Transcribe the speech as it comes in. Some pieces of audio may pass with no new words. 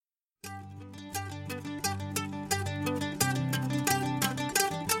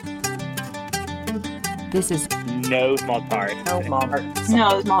This is No Small Parts. No small parts.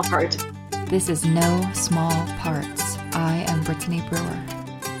 No small part. This is No Small Parts. I am Brittany Brewer.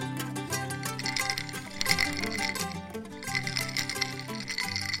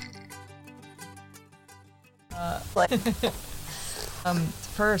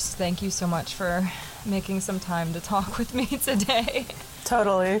 First, thank you so much for making some time to talk with me today.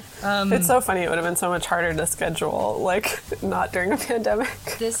 Totally. It's so funny. It would have been so much harder to schedule, like, not during a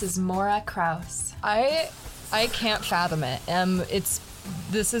pandemic. This is Maura Krause. I can't fathom it.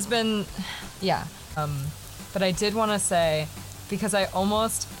 This has been, yeah. But I did want to say, because I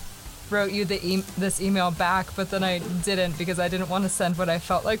almost wrote you this email back, but then I didn't because I didn't want to send what I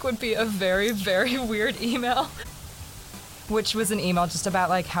felt like would be a very, very weird email, which was an email just about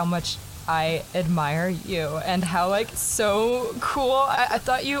like how much I admire you and how like so cool I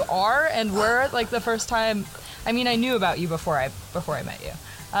thought you are and were like the first time. I mean, I knew about you before I met you.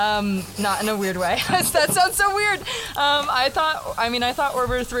 Not in a weird way. That sounds so weird. I thought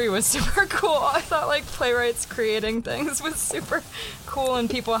Orbiter 3 was super cool. I thought like playwrights creating things was super cool and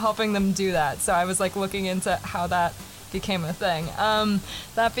people helping them do that. So I was like looking into how that became a thing.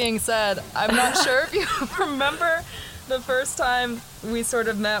 That being said, I'm not sure if you remember the first time we sort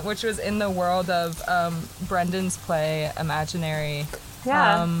of met, which was in the world of Brendan's play Imaginary.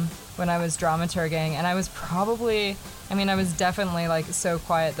 Yeah. When I was dramaturging, and I was definitely like so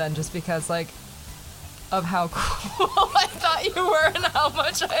quiet then just because like of how cool I thought you were and how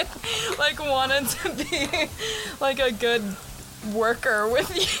much I like wanted to be like a good worker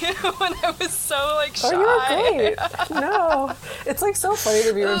with you, and I was so like shy. Oh, you were great. No. It's like so funny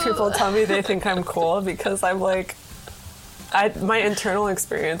to me when people tell me they think I'm cool because I'm like, my internal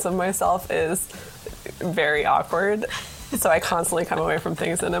experience of myself is very awkward. So I constantly come away from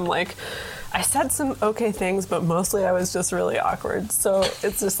things and I'm like, I said some okay things, but mostly I was just really awkward. So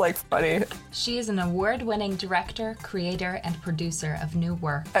it's just like funny. She is an award-winning director, creator, and producer of new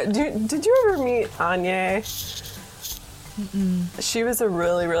work. Did you ever meet Anya? She was a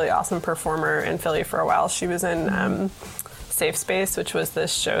really, really awesome performer in Philly for a while. She was in Safe Space, which was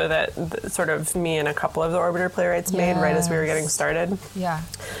this show that sort of me and a couple of the Orbiter playwrights made right as we were getting started. Yeah.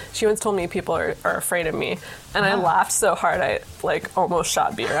 She once told me people are afraid of me, and I laughed so hard I like almost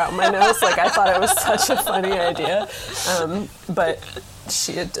shot beer out my nose. Like I thought it was such a funny idea, but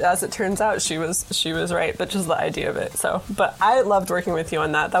she, as it turns out, she was right. But just the idea of it. So, but I loved working with you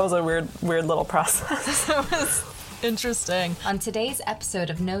on that. That was a weird little process. It was interesting. On today's episode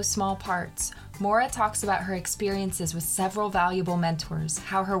of No Small Parts, Maura talks about her experiences with several valuable mentors,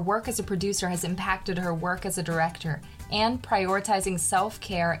 how her work as a producer has impacted her work as a director, and prioritizing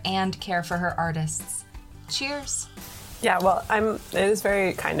self-care and care for her artists. Cheers. Yeah, well, it is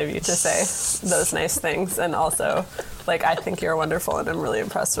very kind of you to say those nice things, and also, like, I think you're wonderful, and I'm really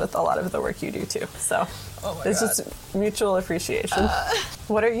impressed with a lot of the work you do too. So it's just mutual appreciation.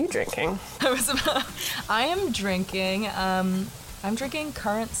 What are you drinking? I am drinking. I'm drinking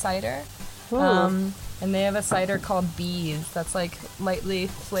Current cider. And they have a cider called Bees that's like lightly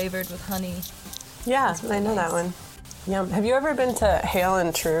flavored with honey. Yeah, really I know nice. that one. Yum. Have you ever been to Hale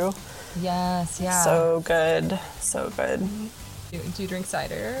and True? Yes, yeah. So good. So good. Do you drink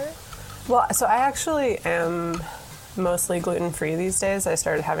cider? Well, so I actually am mostly gluten-free these days. I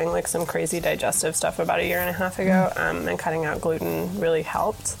started having like some crazy digestive stuff about a year and a half ago, and cutting out gluten really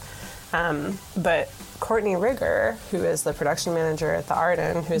helped. But Courtney Rigger, who is the production manager at the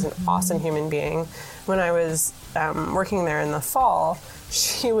Arden, who's an awesome human being, when I was working there in the fall,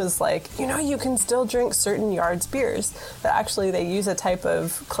 she was like, you can still drink certain Yards beers, but actually they use a type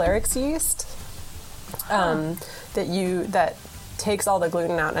of clerics yeast that takes all the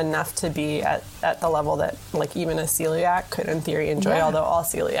gluten out enough to be at the level that like even a celiac could in theory enjoy, although all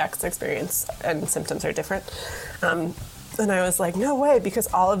celiacs experience and symptoms are different. And I was like, no way, because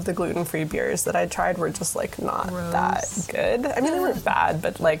all of the gluten-free beers that I tried were just like not that good. I mean, they weren't bad,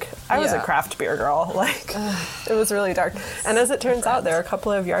 but like I was a craft beer girl. Like it was really dark. And as it turns out, there are a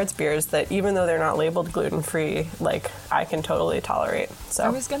couple of Yards beers that even though they're not labeled gluten-free, like I can totally tolerate. So I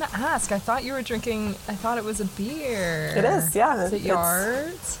was gonna ask. I thought you were drinking. I thought it was a beer. It is, yeah. Is it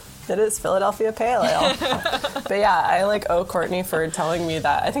Yards? It is Philadelphia Pale Ale. But yeah, I like owe Courtney for telling me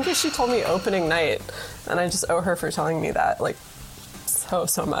that. I think she told me opening night, and I just owe her for telling me that like so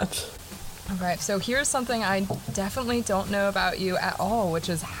much. All right, so here's something I definitely don't know about you at all, which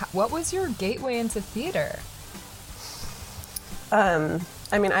is what was your gateway into theater? I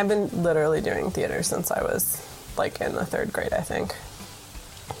mean, I've been literally doing theater since I was like in the 3rd grade, I think.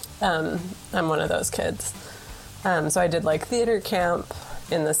 I'm one of those kids. So I did like theater camp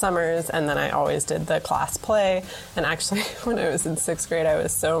in the summers, and then I always did the class play. And actually, when I was in 6th grade, I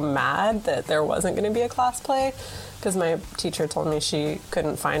was so mad that there wasn't going to be a class play, because my teacher told me she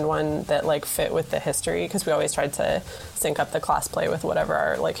couldn't find one that like fit with the history, because we always tried to sync up the class play with whatever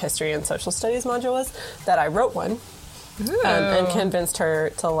our like history and social studies module was, that I wrote one and convinced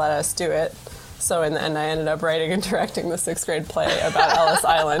her to let us do it. So in the end, I ended up writing and directing the 6th grade play about Ellis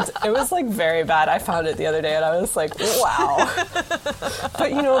Island. It was like very bad. I found it the other day and I was like, wow.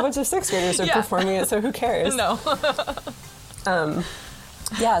 But you know, a bunch of 6th graders are performing it, so who cares? No.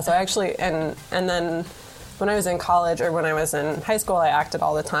 Yeah, so actually, and then when I was in college, or when I was in high school, I acted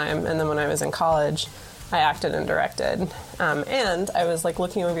all the time. And then when I was in college, I acted and directed. And I was like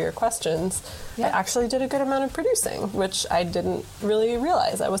looking over your questions. I actually did a good amount of producing, which I didn't really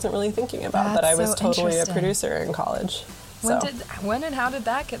realize. I wasn't really thinking about that I was totally a producer in college. When and how did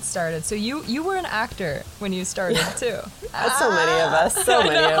that get started? So you were an actor when you started too. So many of us. So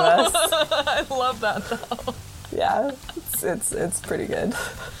many of us. I love that though. Yeah, it's pretty good.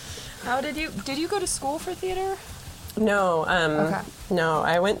 How did you go to school for theater? No, no,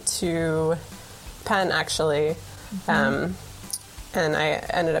 I went to Penn actually, and I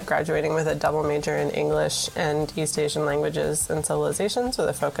ended up graduating with a double major in English and East Asian languages and civilizations with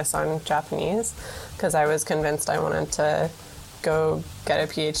a focus on Japanese, because I was convinced I wanted to go get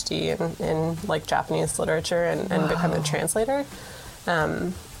a PhD in like Japanese literature and become a translator.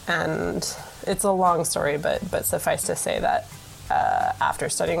 And it's a long story, but suffice to say that after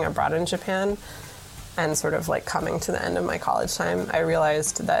studying abroad in Japan and sort of like coming to the end of my college time, I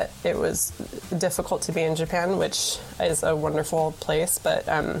realized that it was difficult to be in Japan, which is a wonderful place, but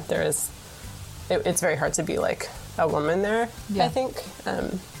it's very hard to be like a woman there, I think.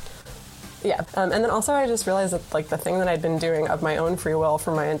 And then also I just realized that like the thing that I'd been doing of my own free will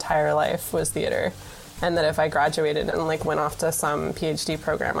for my entire life was theater. And that if I graduated and like went off to some PhD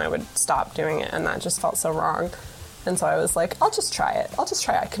program, I would stop doing it, and that just felt so wrong. And so I was like, I'll just try it.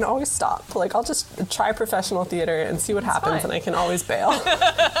 I can always stop. Like, I'll just try professional theater and see what happens, and I can always bail.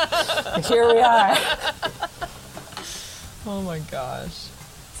 Here we are. Oh my gosh.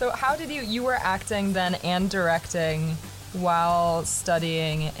 So how did you were acting then and directing while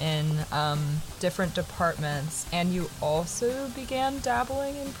studying in different departments, and you also began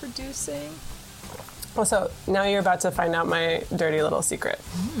dabbling in producing? Well, so now you're about to find out my dirty little secret,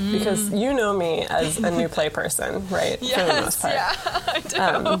 because you know me as a new play person, right? Yes, for the most part. Yeah, I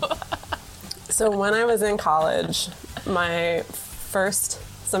do. So when I was in college, my first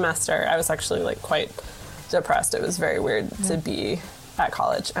semester, I was actually like quite depressed. It was very weird to be at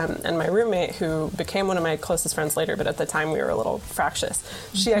college. And my roommate, who became one of my closest friends later, but at the time we were a little fractious,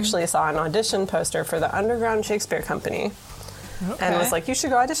 she actually saw an audition poster for the Underground Shakespeare Company. Okay. And was like, you should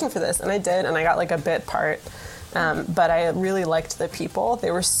go audition for this. And I did, and I got like a bit part. But I really liked the people.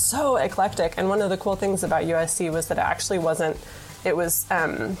 They were so eclectic. And one of the cool things about USC was that it actually wasn't, it was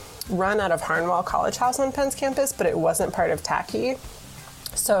run out of Harnwell College House on Penn's campus, but it wasn't part of TACI.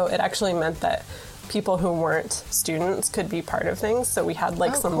 So it actually meant that people who weren't students could be part of things. So we had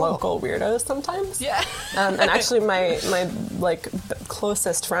like some local weirdos sometimes. Yeah. And actually my like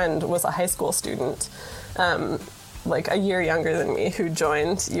closest friend was a high school student. Like a year younger than me, who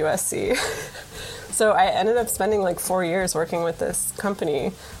joined USC. So I ended up spending like 4 years working with this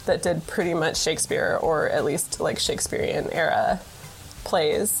company that did pretty much Shakespeare, or at least like Shakespearean era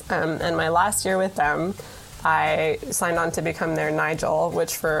plays. And my last year with them, I signed on to become their Nigel,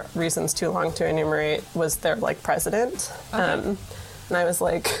 which for reasons too long to enumerate was their like president. Okay. And I was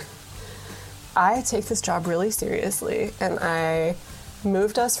like, I take this job really seriously, and I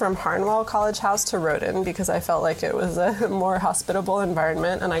moved us from Harnwell College House to Roden because I felt like it was a more hospitable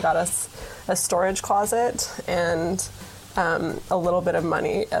environment, and I got us a storage closet and a little bit of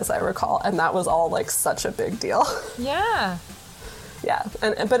money, as I recall, and that was all like such a big deal. Yeah. Yeah,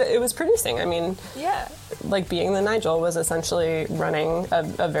 but it was producing. I mean, yeah, like being the Nigel was essentially running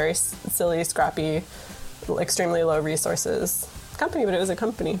a very silly, scrappy, extremely low resources company, but it was a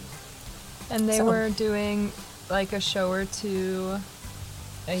company. And they were doing like a show or two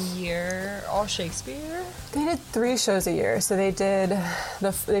a year, all Shakespeare? They did 3 shows a year. So they did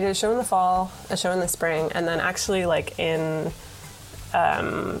a show in the fall, a show in the spring, and then actually like in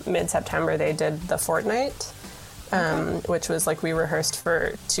mid-September they did the Fortnight, which was like we rehearsed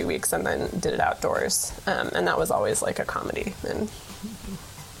for 2 weeks and then did it outdoors, and that was always like a comedy. And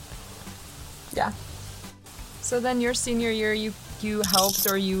yeah. So then your senior year, you helped,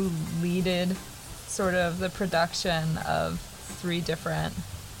 or you leaded sort of the production of 3 different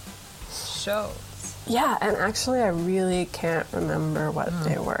shows. Yeah, and actually I really can't remember what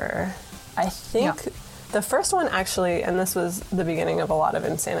they were. I think The first one actually, and this was the beginning of a lot of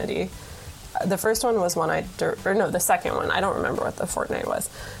insanity. The first one was when the second one. I don't remember what the fortnight was,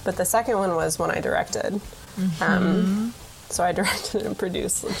 but the second one was when I directed. So I directed and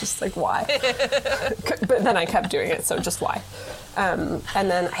produced, just like, why? But then I kept doing it, so just why? And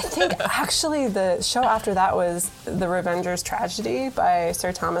then I think actually the show after that was The Revenger's Tragedy by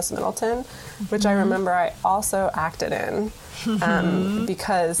Sir Thomas Middleton, which I remember I also acted in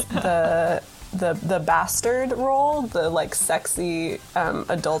because the bastard role, the like sexy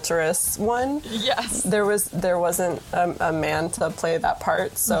adulterous one. Yes. There wasn't a man to play that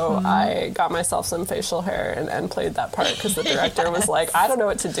part, so I got myself some facial hair and played that part because the director was like, I don't know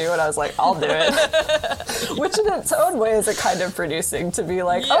what to do, and I was like, I'll do it. Which in its own way is a kind of producing, to be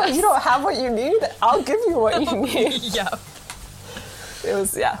like, oh, you don't have what you need? I'll give you what you need. Yeah. It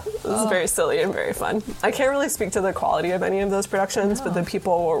was very silly and very fun. I can't really speak to the quality of any of those productions, but the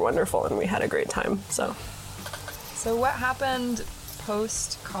people were wonderful and we had a great time. So what happened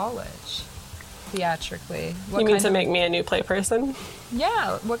post-college, theatrically? You mean to make me a new play person?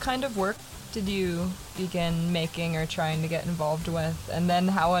 Yeah. What kind of work did you begin making or trying to get involved with? And then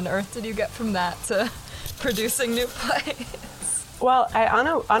how on earth did you get from that to producing new plays? Well,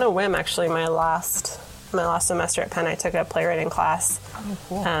 on a whim, actually, my last semester at Penn, I took a playwriting class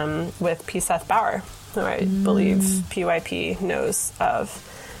with P. Seth Bauer, who I believe PYP knows of.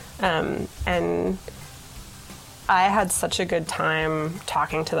 And I had such a good time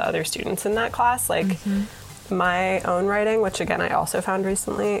talking to the other students in that class. Like, my own writing, which again I also found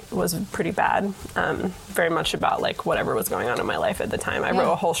recently, was pretty bad. Very much about like whatever was going on in my life at the time. I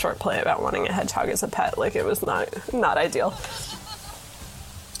wrote a whole short play about wanting a hedgehog as a pet. Like, it was not ideal.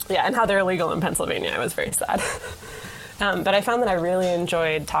 Yeah, and how they're illegal in Pennsylvania. I was very sad. But I found that I really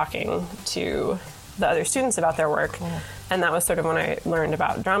enjoyed talking to the other students about their work. Cool. And that was sort of when I learned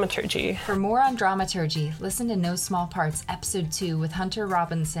about dramaturgy. For more on dramaturgy, listen to No Small Parts, Episode 2 with Hunter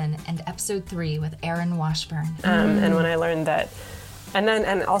Robinson and Episode 3 with Aaron Washburn. And when I learned that,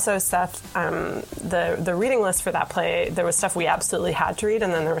 and also Seth, the reading list for that play, there was stuff we absolutely had to read,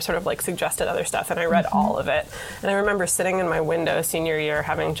 and then there was sort of like suggested other stuff, and I read all of it. And I remember sitting in my window senior year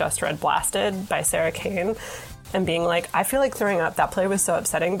having just read Blasted by Sarah Kane and being like, I feel like throwing up. That play was so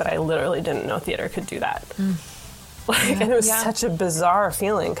upsetting, but I literally didn't know theater could do that. And it was such a bizarre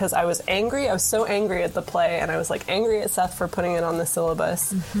feeling because I was angry. I was so angry at the play, and I was like angry at Seth for putting it on the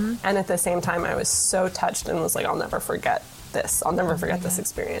syllabus. And at the same time, I was so touched and was like, I'll never forget this. I'll never forget this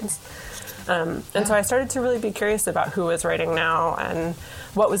experience. And so I started to really be curious about who was writing now and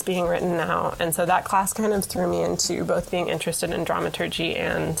what was being written now. And so that class kind of threw me into both being interested in dramaturgy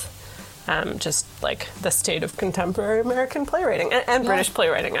and just like the state of contemporary American playwriting and British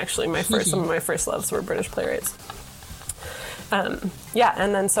playwriting. Actually, some of my first loves were British playwrights. And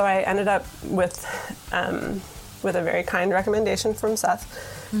then so I ended up with a very kind recommendation from Seth,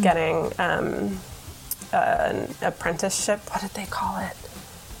 getting an apprenticeship. What did they call it?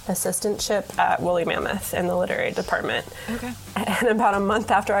 Assistantship at Woolly Mammoth in the literary department. Okay. And about a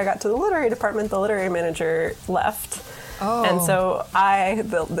month after I got to the literary department, the literary manager left. Oh. And so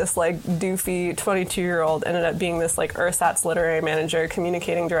this like doofy 22-year-old ended up being this like ersatz literary manager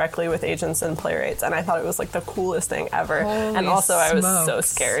communicating directly with agents and playwrights. And I thought it was like the coolest thing ever. Holy and also smokes. I was so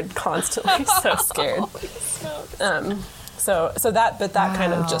scared, constantly so scared. So that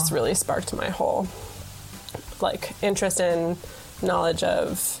kind of just really sparked my whole like interest in, knowledge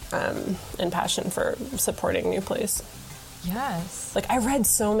of, and passion for supporting new plays. Yes. Like, I read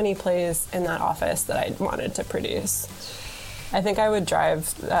so many plays in that office that I wanted to produce. I think I would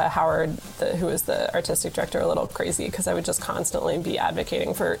drive Howard, who was the artistic director, a little crazy because I would just constantly be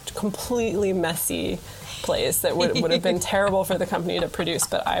advocating for completely messy plays that would have been terrible for the company to produce,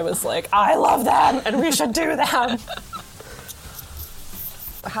 but I was like, I love them and we should do them.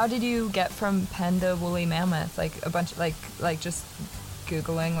 How did you get from Penn to Woolly Mammoth? Like a bunch, like just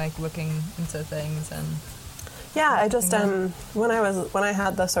Googling, like looking into things and. Yeah, I just when I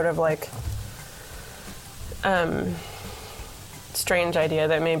had the sort of like strange idea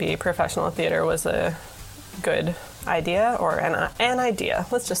that maybe professional theater was a good idea or an idea.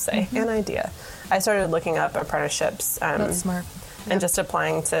 Let's just say an idea. I started looking up apprenticeships. That's smart. And just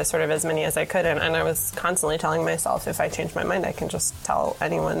applying to sort of as many as I could. And I was constantly telling myself, if I change my mind, I can just tell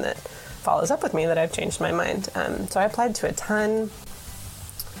anyone that follows up with me that I've changed my mind. So I applied to a ton.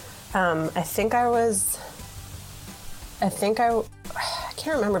 I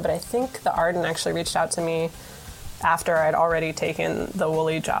can't remember, but I think the Arden actually reached out to me after I'd already taken the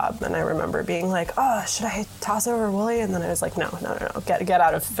Woolly job. And I remember being like, oh, should I toss over Woolly? And then I was like, no, get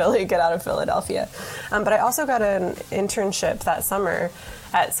out of Philly, get out of Philadelphia. But I also got an internship that summer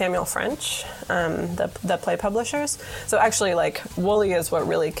at Samuel French, the play publishers. So actually, like, Woolly is what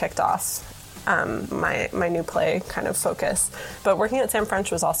really kicked off my new play kind of focus. But working at Sam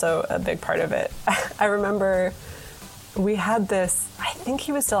French was also a big part of it. I remember we had this, I think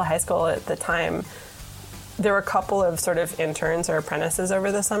he was still in high school at the time. There were a couple of sort of interns or apprentices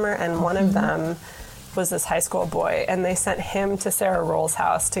over the summer, and one of them was this high school boy, and they sent him to Sarah Roll's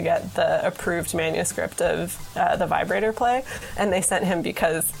house to get the approved manuscript of the Vibrator play, and they sent him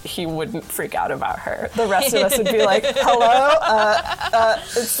because he wouldn't freak out about her. The rest of us would be like, hello,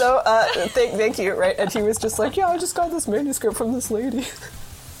 thank you, right? And he was just like, yeah, I just got this manuscript from this lady.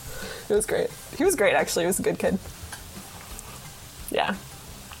 It was great. He was great, actually. He was a good kid. Yeah.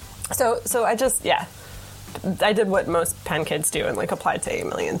 So I just, I did what most pen kids do and, like, applied to a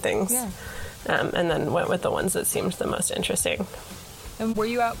million things. Yeah. And then went with the ones that seemed the most interesting. And were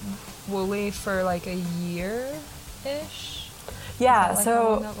you at Woolly for like a year-ish? Yeah, like so how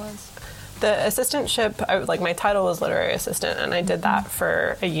long that was? The assistantship, my title was literary assistant, and I did that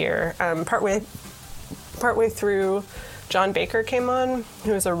for a year. Partway through, John Baker came on,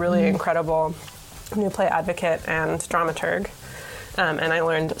 who was a really incredible new play advocate and dramaturg. And I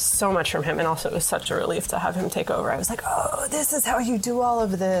learned so much from him, and also it was such a relief to have him take over. I was like, oh, this is how you do all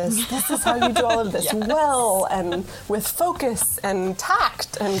of this. This is how you do all of this well and with focus and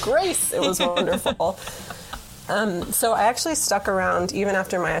tact and grace. It was wonderful. So I actually stuck around, even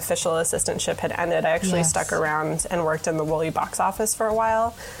after my official assistantship had ended, I actually stuck around and worked in the Woolly box office for a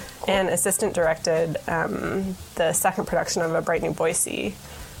while, and assistant directed the second production of A Bright New Boise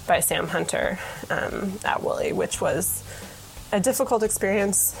by Sam Hunter at Woolly, which was a difficult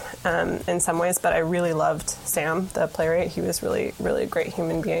experience in some ways, but I really loved Sam, the playwright. He was really, really a great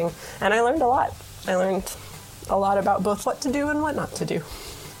human being. And I learned a lot. I learned a lot about both what to do and what not to do.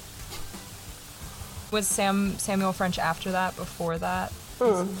 Was Samuel French after that, before that?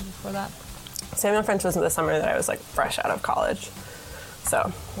 Before that? Samuel French was the summer that I was, like, fresh out of college.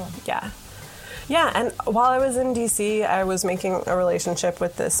 So, cool. Yeah. Yeah, and while I was in D.C., I was making a relationship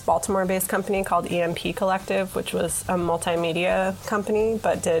with this Baltimore-based company called EMP Collective, which was a multimedia company,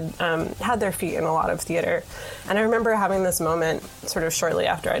 but had their feet in a lot of theater. And I remember having this moment sort of shortly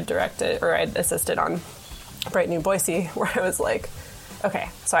after I'd directed, or I'd assisted on Bright New Boise, where I was like, okay,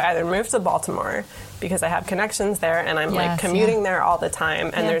 so I either move to Baltimore because I have connections there and I'm like commuting there all the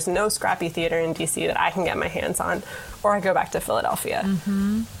time, and there's no scrappy theater in D.C. that I can get my hands on, or I go back to Philadelphia.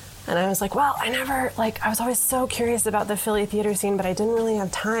 Mm-hmm. And I was like, well, I was always so curious about the Philly theater scene, but I didn't really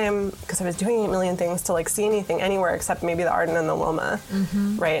have time because I was doing 8 million things to, like, see anything anywhere except maybe the Arden and the Wilma,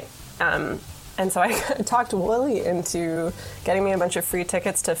 right? And so I talked Woolly into getting me a bunch of free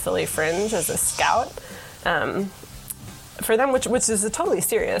tickets to Philly Fringe as a scout for them, which is totally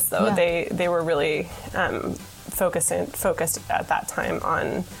serious, though. Yeah. They were really focused at that time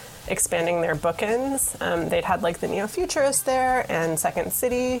on expanding their bookends. They'd had, like, the Neo-Futurists there and Second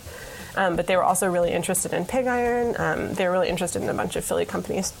City, but they were also really interested in Pig Iron. They were really interested in a bunch of Philly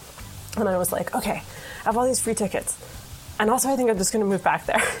companies. And I was like, okay, I have all these free tickets. And also I think I'm just going to move back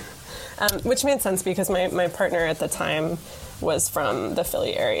there, which made sense because my partner at the time was from the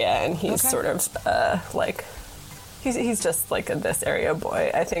Philly area, and he's sort of he's just like this area boy,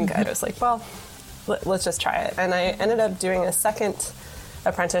 I think. I was like, well, let's just try it. And I ended up doing a second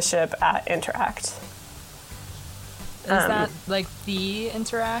apprenticeship at Interact. Is that like the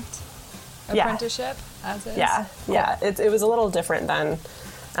Interact apprenticeship as is? Yeah, cool. Yeah. It was a little different then,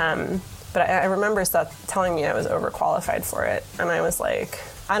 but I remember Seth telling me I was overqualified for it, and I was like,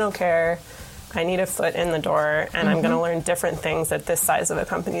 I don't care. I need a foot in the door, and I'm going to learn different things at this size of a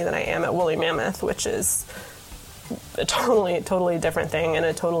company than I am at Woolly Mammoth, which is a totally different thing and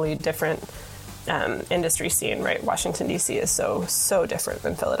a totally different industry scene, right? Washington, D.C. is so different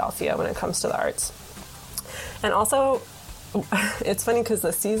than Philadelphia when it comes to the arts. And also, it's funny because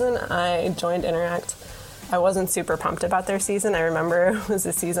the season I joined Interact, I wasn't super pumped about their season. I remember it was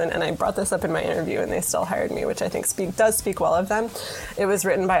a season, and I brought this up in my interview, and they still hired me, which I think does speak well of them. It was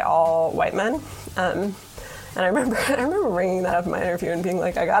written by all white men. And I remember bringing that up in my interview and being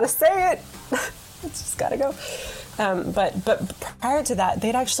like, I gotta say it. It's just gotta go. But prior to that,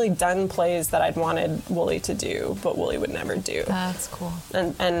 they'd actually done plays that I'd wanted Woolly to do, but Woolly would never do. That's cool.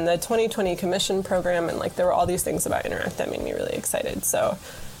 And the 2020 commission program, and, like, there were all these things about Interact that made me really excited. So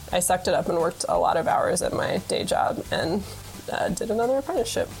I sucked it up and worked a lot of hours at my day job and did another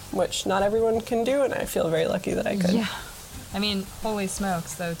apprenticeship, which not everyone can do, and I feel very lucky that I could. Yeah. I mean, holy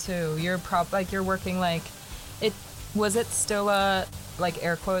smokes, though, too. You're you're working, like, Was it still a, like,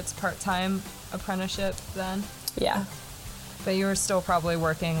 air quotes, part-time apprenticeship then? Yeah. But you were still probably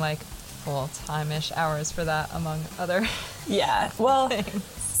working, like, full-time-ish hours for that, among other Yeah. Well, things.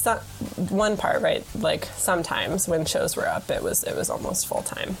 one part, right? Like, sometimes when shows were up, it was almost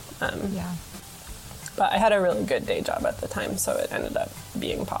full-time. Yeah. But I had a really good day job at the time, so it ended up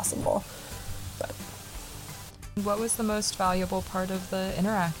being possible. But What was the most valuable part of the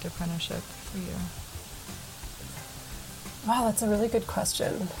Interact apprenticeship for you? wow, that's a really good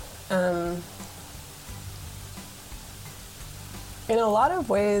question. In a lot of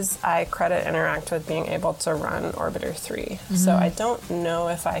ways, I credit Interact with being able to run Orbiter 3. Mm-hmm. So I don't know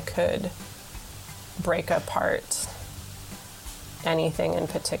if I could break apart anything in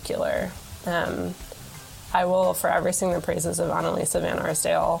particular. I will forever sing the praises of Annalisa Van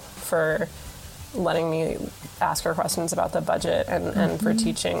Arsdale for letting me ask her questions about the budget and for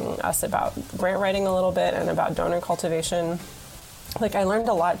teaching us about grant writing a little bit and about donor cultivation. Like, I learned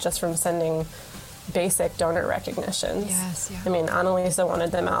a lot just from sending basic donor recognitions. Yes, yeah. I mean, Annalisa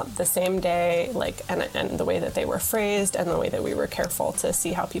wanted them out the same day, like, and the way that they were phrased and the way that we were careful to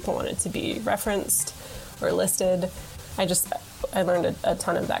see how people wanted to be referenced or listed. I learned a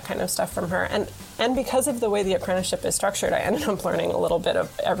ton of that kind of stuff from her. And because of the way the apprenticeship is structured, I ended up learning a little bit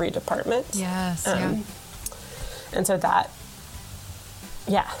of every department. Yes, yeah. And so that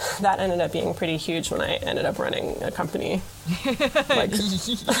ended up being pretty huge when I ended up running a company. Like,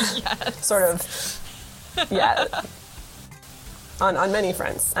 Yes. sort of, yeah, on many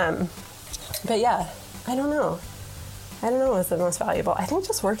fronts. But yeah, I don't know what was the most valuable. I think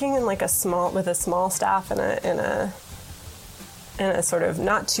just working in like with a small staff in a sort of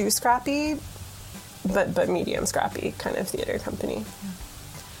not too scrappy, but medium scrappy kind of theater company. Yeah.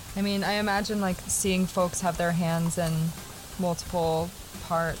 I mean, I imagine like seeing folks have their hands in multiple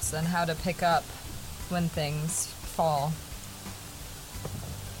parts and how to pick up when things fall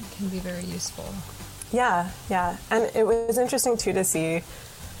can be very useful. Yeah. And it was interesting too to see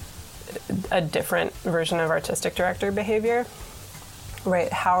a different version of artistic director behavior.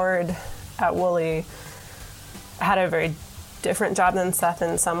 Right, Howard at Woolley had a very different job than Seth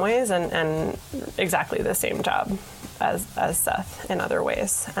in some ways, and exactly the same job as Seth in other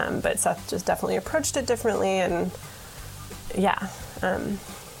ways. But Seth just definitely approached it differently, and yeah. And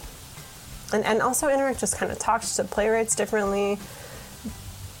also Interact just kind of talked to playwrights differently.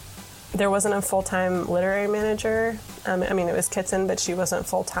 There wasn't a full-time literary manager. I mean, it was Kitson, but she wasn't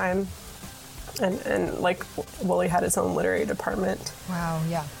full-time. And like, Woolley had its own literary department. Wow,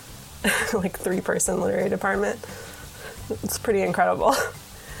 yeah. Like 3-person literary department. It's pretty incredible.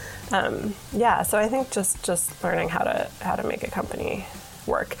 Yeah, so I think just learning how to make a company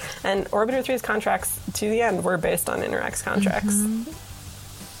work. And Orbiter 3's contracts, to the end, were based on Interact's contracts. Mm-hmm.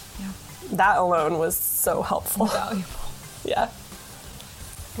 Yeah. That alone was so helpful. Valuable. Yeah.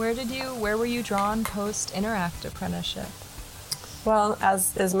 Where were you drawn post Interact apprenticeship? Well,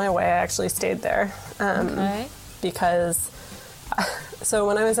 as is my way, I actually stayed there. Okay. Because, so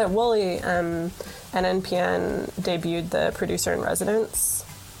when I was at Woolley, NNPN debuted the Producer in Residence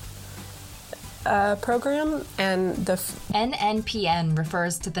program, and the NNPN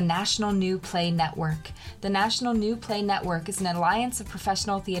refers to the National New Play Network. The National New Play Network is an alliance of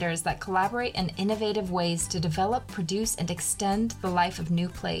professional theaters that collaborate in innovative ways to develop, produce, and extend the life of new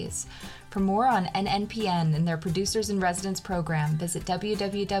plays. For more on NNPN and their Producers in Residence program, visit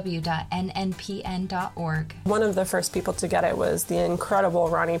www.nnpn.org. One of the first people to get it was the incredible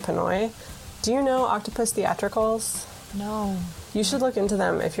Ronnie Pinoy. Do you know Octopus Theatricals? No. You should look into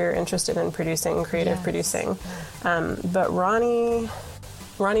them if you're interested in producing, creative producing. Yeah. But Ronnie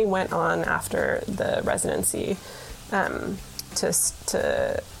went on after the residency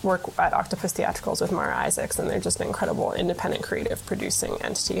to work at Octopus Theatricals with Maura Isaacs, and they're just an incredible independent creative producing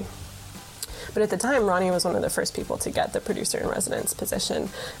entity. But at the time, Ronnie was one of the first people to get the Producer in Residence position,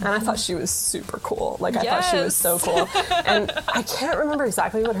 and I thought she was super cool. Like, I thought she was so cool. And I can't remember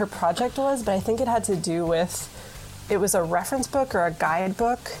exactly what her project was, but I think it had to do with, it was a reference book or a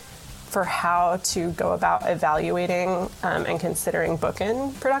guidebook for how to go about evaluating and considering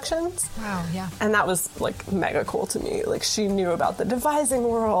book-in productions. Wow, yeah. And that was, like, mega cool to me. Like, she knew about the devising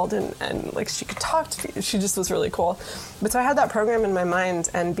world, and like, she could talk to me. She just was really cool. But so I had that program in my mind,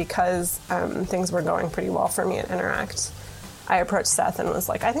 and because things were going pretty well for me at Interact, I approached Seth and was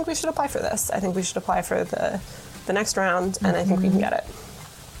like, I think we should apply for this. I think we should apply for the next round, and I think we can get it.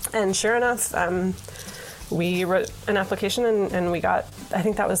 And sure enough, we wrote an application and we got, I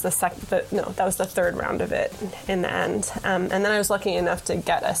think that was the third round of it in the end. And then I was lucky enough to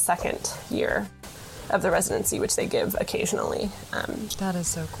get a second year of the residency, which they give occasionally. That is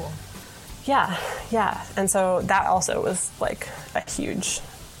so cool. Yeah. And so that also was like a huge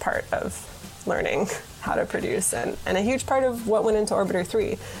part of learning how to produce and a huge part of what went into Orbiter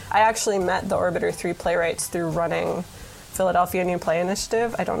 3. I actually met the Orbiter 3 playwrights through running Philadelphia New Play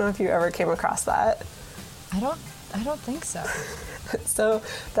Initiative. I don't know if you ever came across that. I don't think so. So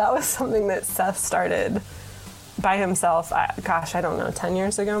that was something that Seth started by himself, I don't know, 10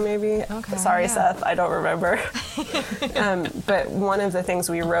 years ago maybe. Okay, Sorry, yeah. Seth, I don't remember. But one of the things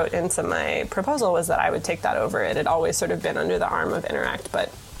we wrote into my proposal was that I would take that over. It had always sort of been under the arm of Interact,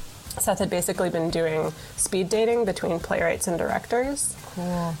 but Seth had basically been doing speed dating between playwrights and directors.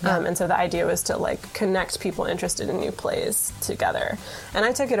 Cool. And so the idea was to like connect people interested in new plays together. And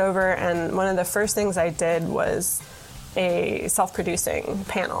I took it over, and one of the first things I did was a self-producing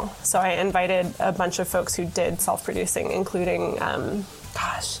panel. So I invited a bunch of folks who did self-producing, including,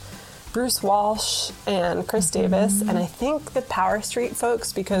 Bruce Walsh and Chris Davis, and I think the Power Street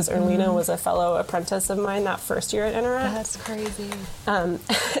folks, because Erlina was a fellow apprentice of mine that first year at Interact. That's crazy.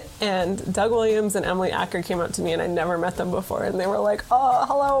 And Doug Williams and Emily Acker came up to me, and I'd never met them before, and they were like, "Oh,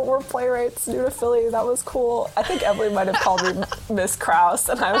 hello, we're playwrights new to Philly. That was cool." I think Emily might have called me Miss Krause,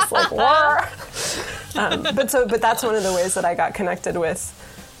 and I was like, "What?" But that's one of the ways that I got connected with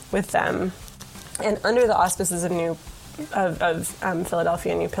them, and under the auspices of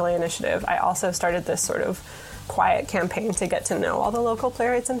Philadelphia New Play Initiative, I also started this sort of quiet campaign to get to know all the local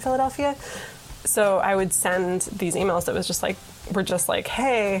playwrights in Philadelphia. So I would send these emails that were just like,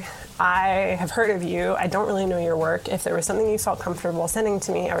 "Hey, I have heard of you. I don't really know your work. If there was something you felt comfortable sending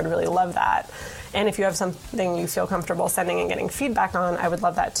to me, I would really love that. And if you have something you feel comfortable sending and getting feedback on, I would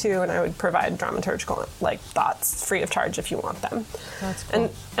love that too. And I would provide dramaturgical thoughts free of charge if you want them." That's cool.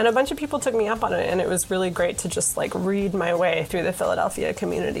 And a bunch of people took me up on it, and it was really great to just read my way through the Philadelphia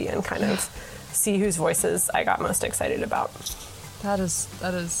community and kind of see whose voices I got most excited about. That is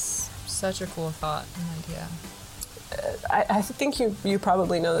such a cool thought and idea. I think you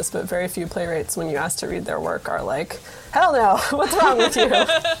probably know this, but very few playwrights, when you ask to read their work, are like, "Hell no, what's wrong with you?"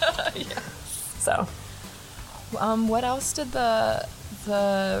 Yeah. So, what else did the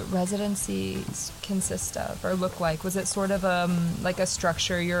residencies consist of or look like? Was it sort of like a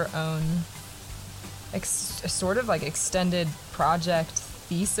structure your own, sort of like extended project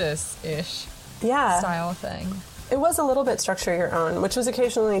thesis-ish style thing? It was a little bit structure your own, which was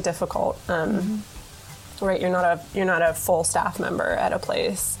occasionally difficult. Right, you're not a full staff member at a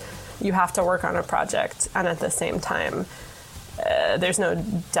place. You have to work on a project, and at the same time, there's no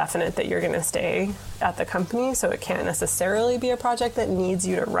definite that you're going to stay at the company, so it can't necessarily be a project that needs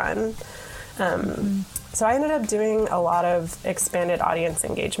you to run. So I ended up doing a lot of expanded audience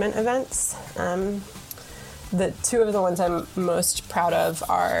engagement events. The two of the ones I'm most proud of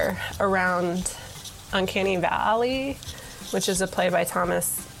are around Uncanny Valley, which is a play by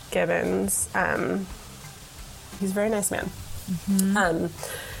Thomas Gibbons. He's a very nice man.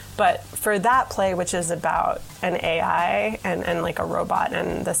 But for that play, which is about an AI and like a robot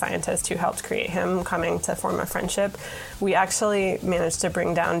and the scientist who helped create him coming to form a friendship, we actually managed to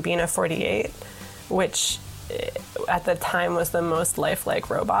bring down Bina 48, which at the time was the most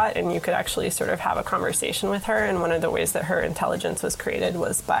lifelike robot, and you could actually sort of have a conversation with her. And one of the ways that her intelligence was created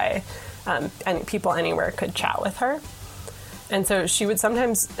was by and people anywhere could chat with her. And so she would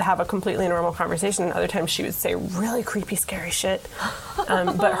sometimes have a completely normal conversation, and other times she would say really creepy, scary shit.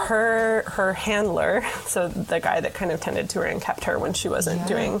 But her handler, so the guy that kind of tended to her and kept her when she wasn't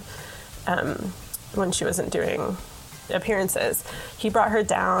doing appearances, he brought her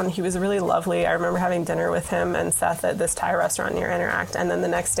down. He was really lovely. I remember having dinner with him and Seth at this Thai restaurant near Interact, and then the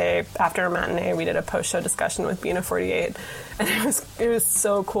next day after a matinee we did a post-show discussion with Bina 48, and it was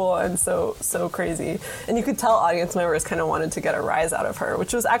so cool and so crazy, and you could tell audience members kind of wanted to get a rise out of her,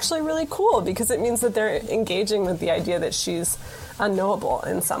 which was actually really cool because it means that they're engaging with the idea that she's unknowable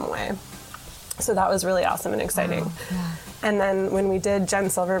in some way. So that was really awesome and exciting. Wow. Yeah. And then when we did Jen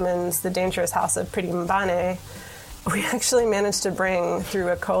Silverman's The Dangerous House of Pretty Mbane, we actually managed to bring through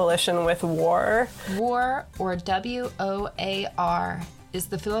a coalition with WAR. WAR, or WOAR, is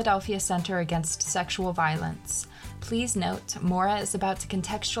the Philadelphia Center Against Sexual Violence. Please note, Maura is about to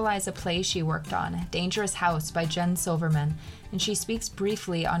contextualize a play she worked on, Dangerous House by Jen Silverman, and she speaks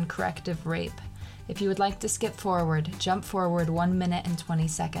briefly on corrective rape. If you would like to skip forward, jump forward 1 minute and 20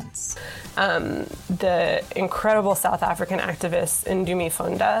 seconds. The incredible South African activist Ndumi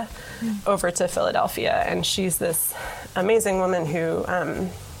Fonda over to Philadelphia, and she's this amazing woman who,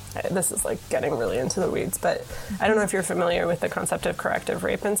 this is like getting really into the weeds, but I don't know if you're familiar with the concept of corrective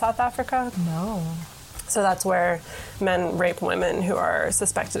rape in South Africa. No. So that's where men rape women who are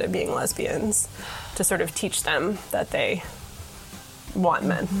suspected of being lesbians to sort of teach them that they want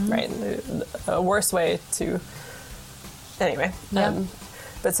men, right? A worse way to, anyway. Yeah.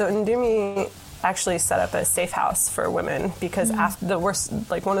 But so Ndumi actually set up a safe house for women because after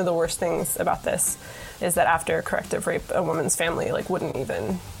one of the worst things about this is that after corrective rape, a woman's family wouldn't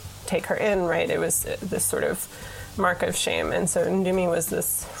even take her in, right? It was this sort of mark of shame. And so Ndumi was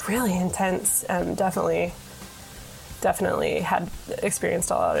this really intense, definitely had experienced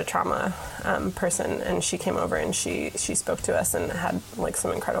a lot of trauma person, and she came over and she spoke to us and had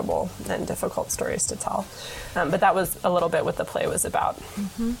some incredible and difficult stories to tell. But that was a little bit what the play was about,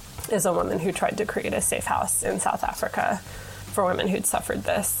 is a woman who tried to create a safe house in South Africa for women who'd suffered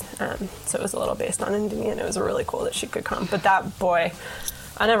this. So it was a little based on Ndumi, and it was really cool that she could come. But that, boy,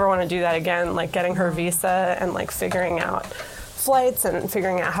 I never want to do that again, getting her visa and figuring out flights and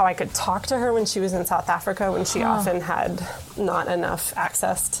figuring out how I could talk to her when she was in South Africa, when she often had not enough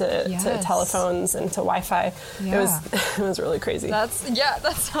access to telephones and to Wi-Fi. Yeah. It was really crazy. That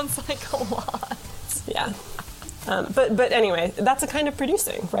sounds like a lot. Yeah. But anyway, that's a kind of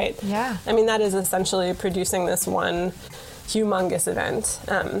producing, right? Yeah. I mean, that is essentially producing this one humongous event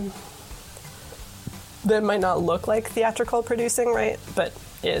that might not look like theatrical producing, right? But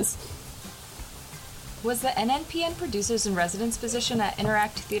is. Was the NNPN producers in residence position at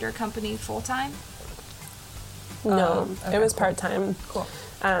Interact Theater Company full-time? No, Okay, it was cool. part-time. Cool.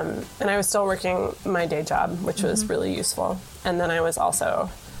 And I was still working my day job, which was really useful. And then I was also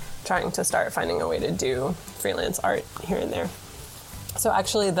trying to start finding a way to do freelance art here and there. So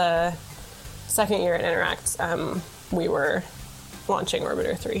actually the second year at Interact, we were launching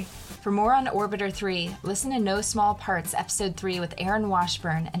Orbiter 3. For more on Orbiter 3, listen to No Small Parts, Episode 3 with Aaron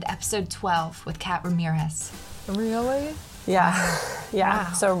Washburn and Episode 12 with Kat Ramirez. Really? Yeah. Yeah.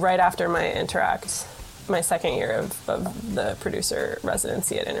 Wow. So right after my second year of the producer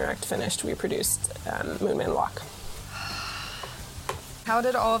residency at Interact finished, we produced Moonman Walk. How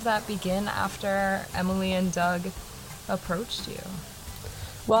did all of that begin after Emily and Doug approached you?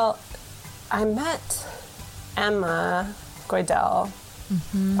 Well, I met Emma Goidel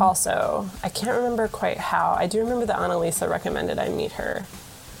also. I can't remember quite how. I do remember that Annalisa recommended I meet her.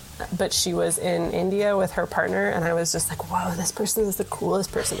 But she was in India with her partner, and I was just like, whoa, this person is the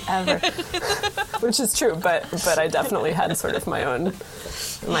coolest person ever. Which is true, but I definitely had sort of my own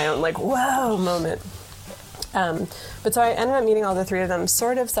whoa moment. But so I ended up meeting all the three of them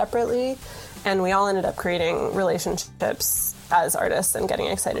sort of separately, and we all ended up creating relationships as artists and getting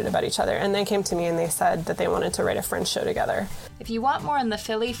excited about each other. And they came to me and they said that they wanted to write a Fringe show together. If you want more on the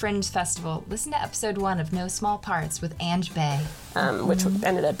Philly Fringe Festival, listen to Episode 1 of No Small Parts with Ange Bay. Which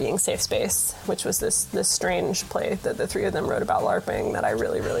ended up being Safe Space, which was this strange play that the three of them wrote about LARPing that I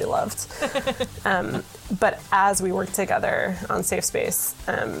really, really loved. But as we worked together on Safe Space,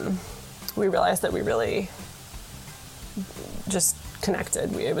 we realized that we really just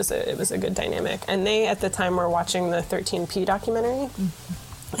connected. It was a good dynamic. And they, at the time, were watching the 13P documentary.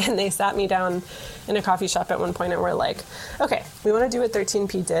 And they sat me down in a coffee shop at one point and were like, okay, we want to do what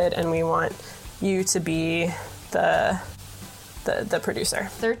 13P did, and we want you to be the producer.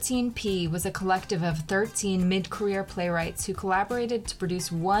 13P was a collective of 13 mid-career playwrights who collaborated to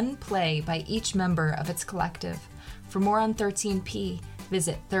produce one play by each member of its collective. For more on 13P,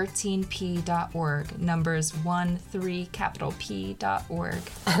 visit 13p.org, numbers 13P.org.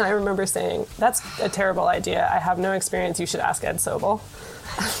 And I remember saying, that's a terrible idea. I have no experience. You should ask Ed Sobel.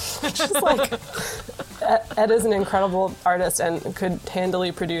 Just like, Ed is an incredible artist and could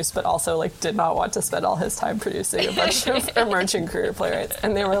handily produce, but also did not want to spend all his time producing a bunch of emerging career playwrights.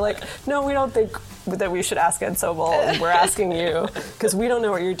 And they were like, no, we don't think that we should ask Ed Sobel. We're asking you because we don't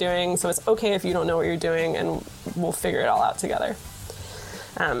know what you're doing. So it's okay if you don't know what you're doing, and we'll figure it all out together.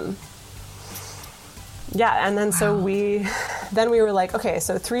 Yeah, and then so we were like, okay,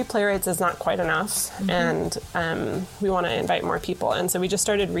 so 3 playwrights is not quite enough, and we want to invite more people. And so we just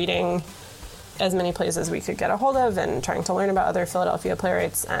started reading as many plays as we could get a hold of and trying to learn about other Philadelphia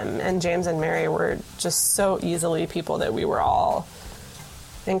playwrights. And James and Mary were just so easily people that we were all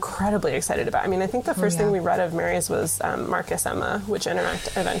incredibly excited about. I mean, I think the first thing we read of Mary's was Marcus Emma, which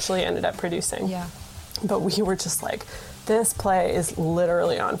Interact eventually ended up producing. Yeah. But we were just like, this play is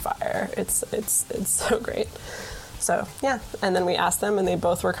literally on fire. It's so great. So, yeah. And then we asked them, and they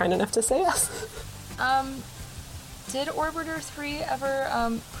both were kind enough to say yes. Did Orbiter 3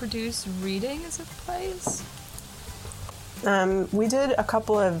 ever produce readings of plays? We did a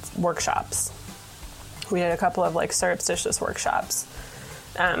couple of workshops. We did a couple of surreptitious workshops.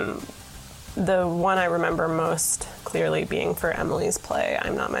 The one I remember most clearly being for Emily's play,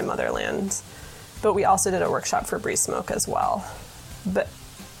 I'm Not My Motherland. But we also did a workshop for Bree Smoke as well. But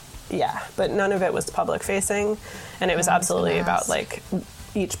Yeah, but none of it was public facing, and it was absolutely about like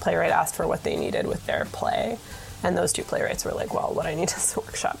each playwright asked for what they needed with their play, and those two playwrights were like, well, what I need is a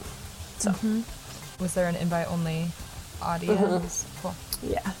workshop. So was there an invite only audience? Cool.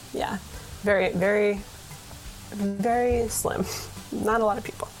 Yeah, very, very, very slim. Not a lot of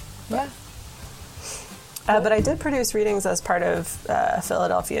people. Yeah. But I did produce readings as part of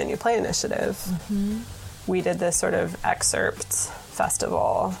Philadelphia New Play Initiative. We did this sort of excerpt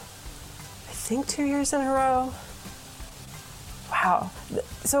festival, I think 2 years in a row. Wow.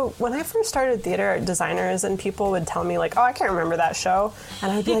 So when I first started theater, designers and people would tell me like, oh, I can't remember that show.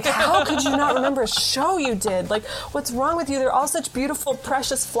 And I'd be like, how could you not remember a show you did? Like, what's wrong with you? They're all such beautiful,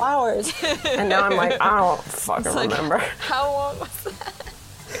 precious flowers. And now I'm like, I don't fucking remember. How long was that?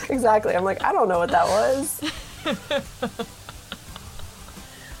 Exactly. I'm like, I don't know what that was.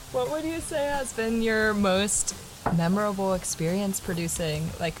 What would you say has been your most memorable experience producing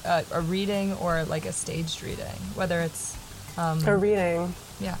like a reading or like a staged reading, whether it's a reading?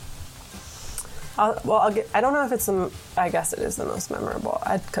 Yeah. I don't know if it's I guess it is the most memorable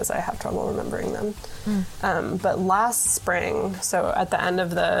because I have trouble remembering them. But last spring, so at the end of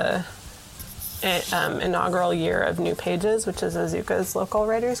the inaugural year of New Pages, which is Azuka's local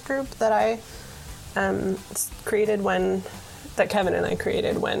writers group that I created that Kevin and I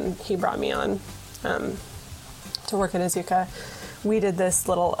created when he brought me on to work at Azuka, we did this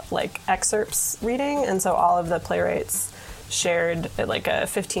little like excerpts reading, and so all of the playwrights shared like a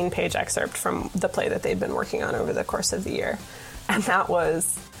 15-page excerpt from the play that they'd been working on over the course of the year. And that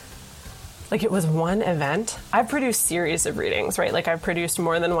was like, it was one event. I've produced series of readings, right? Like I've produced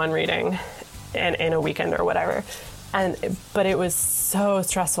more than one reading in a weekend or whatever. But it was so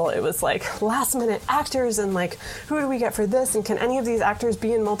stressful. It was like last minute actors and like, who do we get for this? And can any of these actors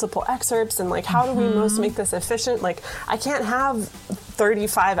be in multiple excerpts? And like, how do we most make this efficient? Like, I can't have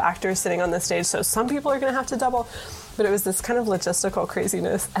 35 actors sitting on the stage, so some people are going to have to double. But it was this kind of logistical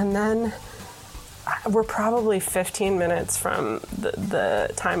craziness. And then we're probably 15 minutes from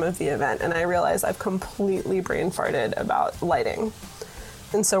the time of the event, and I realized I've completely brain farted about lighting.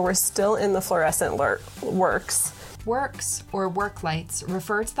 And so we're still in the fluorescent works. Works, or work lights,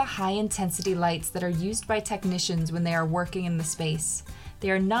 refer to the high-intensity lights that are used by technicians when they are working in the space. They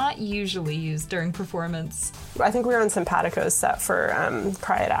are not usually used during performance. I think we were on Simpatico's set for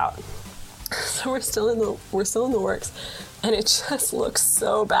Cry It Out. So we're still in the works, and it just looks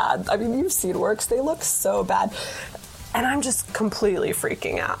so bad. I mean, you've seen works; they look so bad, and I'm just completely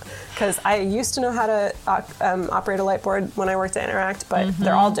freaking out because I used to know how to operate a light board when I worked at Interact, but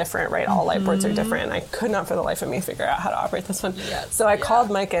they're all different, right? All light boards are different, and I could not for the life of me figure out how to operate this one. Yes. So I called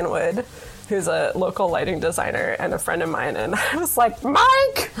Mike Inwood, who's a local lighting designer and a friend of mine, and I was like,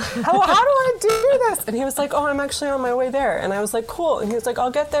 Mike, how do I do this? And he was like, oh, I'm actually on my way there. And I was like, cool. And he was like,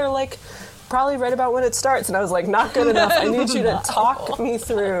 I'll get there like probably right about when it starts. And I was like, not good enough. I need you to talk me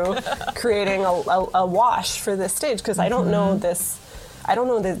through creating a wash for this stage, because I don't know this. I don't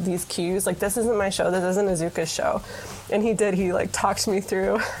know these cues. Like, this isn't my show. This isn't Azuka's show. And he did. He like talked me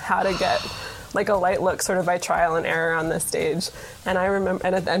through how to get like a light look sort of by trial and error on this stage. And I remember,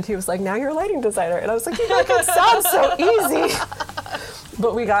 and at the end he was like, now you're a lighting designer. And I was like, you make it sound so easy.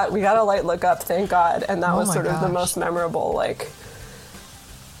 But we got a light look up, thank God. And that was sort of the most memorable, like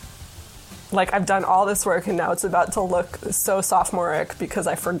I've done all this work and now it's about to look so sophomoric because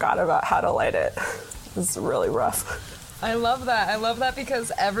I forgot about how to light it. It's really rough. I love that. I love that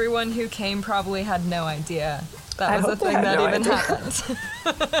because everyone who came probably had no idea that was a thing that even happened.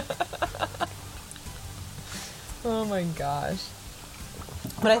 Oh my gosh.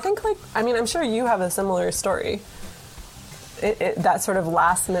 But I think, I'm sure you have a similar story. That sort of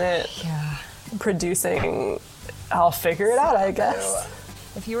last minute producing, I'll figure it out, I guess.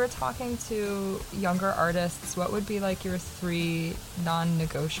 If you were talking to younger artists, what would be like your 3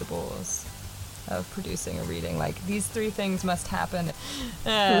 non-negotiables of producing a reading? Like, these 3 things must happen,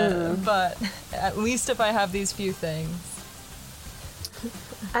 but at least if I have these few things.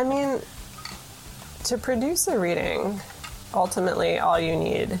 I mean, to produce a reading, ultimately all you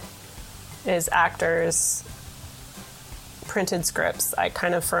need is actors, printed scripts. I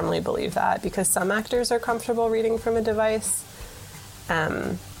kind of firmly believe that, because some actors are comfortable reading from a device,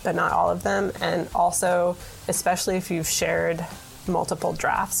 but not all of them. And also, especially if you've shared multiple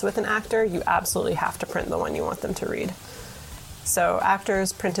drafts with an actor, you absolutely have to print the one you want them to read. So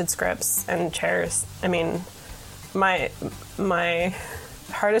actors, printed scripts, and chairs. I mean, my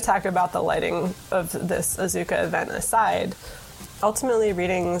heart attack about the lighting of this Azuka event aside, ultimately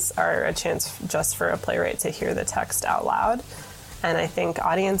readings are a chance just for a playwright to hear the text out loud. And I think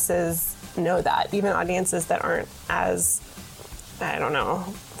audiences know that, even audiences that aren't as I don't know,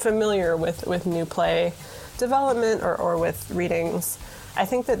 familiar with new play development or with readings, I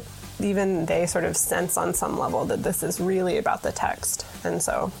think that even they sort of sense on some level that this is really about the text. And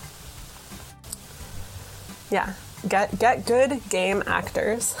so, yeah, get good game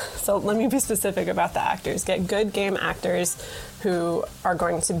actors. So let me be specific about the actors. Get good game actors who are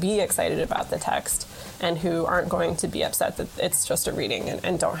going to be excited about the text and who aren't going to be upset that it's just a reading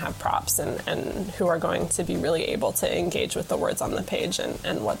and don't have props, and who are going to be really able to engage with the words on the page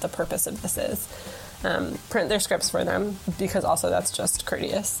and what the purpose of this is. Print their scripts for them, because also that's just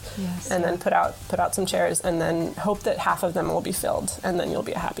courteous. Yes, and then put out some chairs, and then hope that half of them will be filled, and then you'll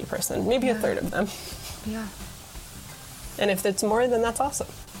be a happy person. Maybe a third of them. Yeah. And if it's more, then that's awesome.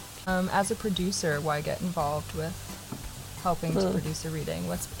 As a producer, why get involved with helping to produce a reading?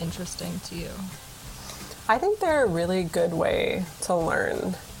 What's interesting to you? I think they're a really good way to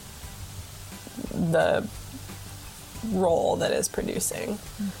learn the role that is producing,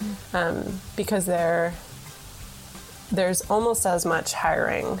 because there's almost as much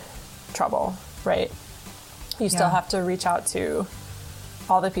hiring trouble, right? You still have to reach out to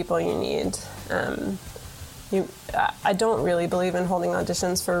all the people you need. I don't really believe in holding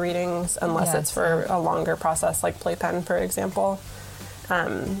auditions for readings unless it's for a longer process, like Playpen, for example.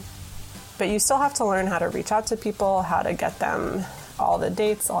 But you still have to learn how to reach out to people, how to get them all the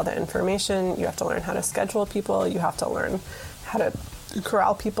dates, all the information. You have to learn how to schedule people. You have to learn how to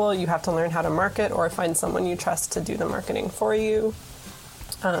corral people. You have to learn how to market or find someone you trust to do the marketing for you.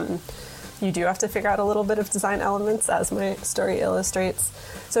 You do have to figure out a little bit of design elements, as my story illustrates.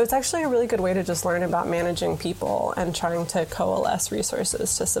 So it's actually a really good way to just learn about managing people and trying to coalesce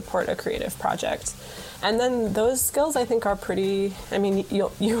resources to support a creative project. And then those skills, I think, are pretty, I mean,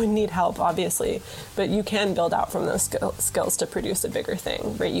 you would need help, obviously, but you can build out from those skills to produce a bigger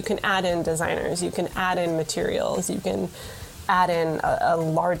thing, right? You can add in designers, you can add in materials, you can add in a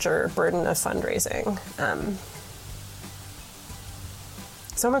larger burden of fundraising.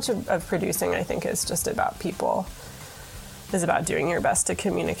 So much of producing, I think, is just about people, is about doing your best to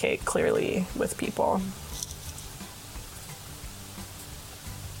communicate clearly with people.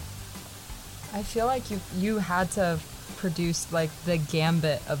 I feel like you had to produce like the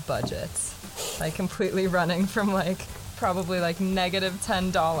gambit of budgets, like completely running from like probably like negative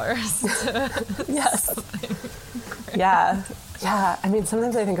 $10 to yes. Yeah. I mean,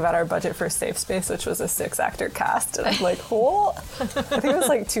 sometimes I think about our budget for Safe Space, which was a 6-actor cast, and I'm like, oh, I think it was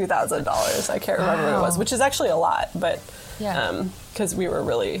like $2,000. I can't remember what it was, which is actually a lot, but because we were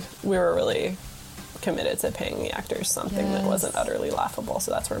really committed to paying the actors something that wasn't utterly laughable,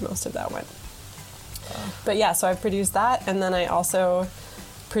 so that's where most of that went. But yeah, so I've produced that, and then I also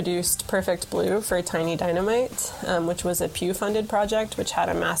produced Perfect Blue for Tiny Dynamite, which was a Pew-funded project, which had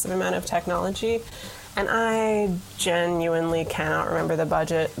a massive amount of technology. And I genuinely cannot remember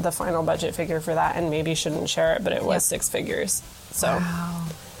the final budget figure for that, and maybe shouldn't share it, but it was 6 figures. So, wow,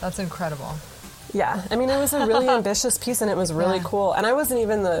 that's incredible. Yeah, I mean, it was a really ambitious piece, and it was really cool. And I wasn't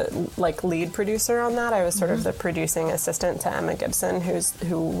even the lead producer on that. I was sort of the producing assistant to Emma Gibson,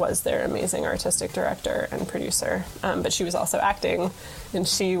 who was their amazing artistic director and producer. But she was also acting, and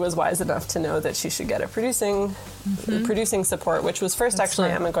she was wise enough to know that she should get a producing support, which was first actually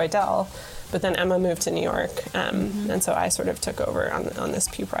Emma Goidel. But then Emma moved to New York, and so I sort of took over on this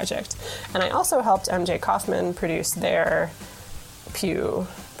Pew project. And I also helped MJ Kaufman produce their Pew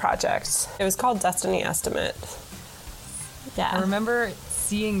project. It was called Destiny Estimate. Yeah. I remember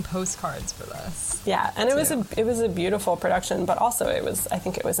seeing postcards for this. Yeah, and it was a beautiful production, but also I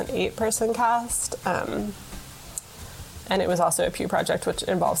think it was an 8-person cast. And it was also a Pew project, which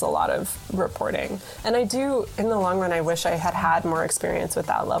involves a lot of reporting. And I do, in the long run, I wish I had more experience with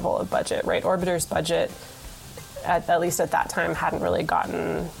that level of budget, right? Orbiter's budget, at least at that time, hadn't really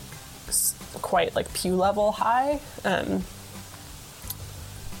gotten quite like Pew level high.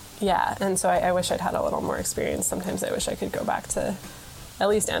 Yeah, and so I wish I'd had a little more experience. Sometimes I wish I could go back to at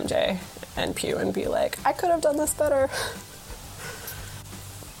least MJ and Pew and be like, I could have done this better.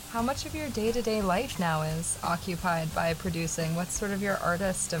 How much of your day-to-day life now is occupied by producing? What's sort of your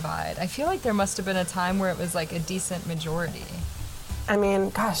artist divide? I feel like there must have been a time where it was like a decent majority. I mean,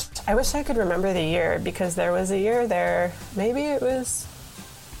 gosh, I wish I could remember the year, because there was a year there, maybe it was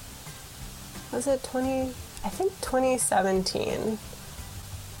it 2017,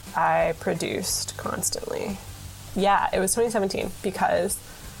 I produced constantly. Yeah, it was 2017, because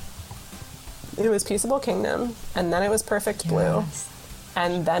it was Peaceable Kingdom, and then it was Perfect Blue.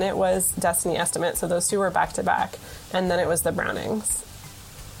 And then it was Destiny Estimate, so those two were back-to-back. And then it was the Brownings.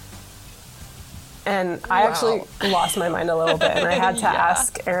 And I actually lost my mind a little bit, and I had to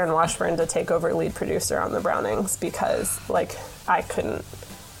ask Aaron Washburn to take over lead producer on the Brownings, because,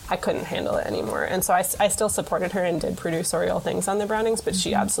 I couldn't handle it anymore. And so I still supported her and did producerial things on the Brownings, but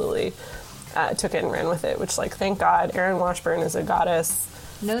she absolutely took it and ran with it, which, like, thank God, Erin Washburn is a goddess.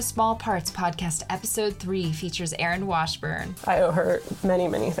 No Small Parts podcast episode 3 features Erin Washburn. I owe her many,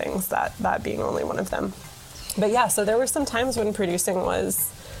 many things, that being only one of them. But yeah, so there were some times when producing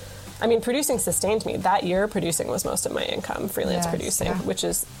sustained me. That year, producing was most of my income, freelance producing, which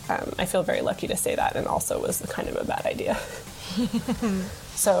is, I feel very lucky to say that, and also was kind of a bad idea.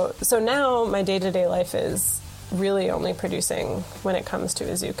 So now my day-to-day life is really only producing when it comes to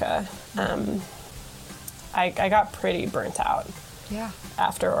Azuka. I got pretty burnt out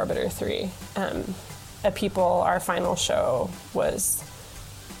after Orbiter 3. At People, our final show, was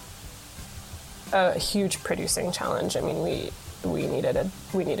a huge producing challenge. I mean, we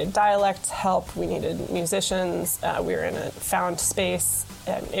needed dialect help, we needed musicians, we were in a found space,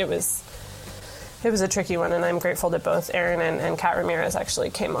 and it was a tricky one, and I'm grateful that both Erin and Kat Ramirez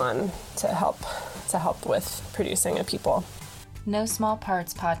actually came on to help with producing At People. No Small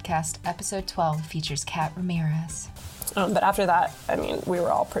Parts podcast episode 12 features Kat Ramirez. But after that, I mean, we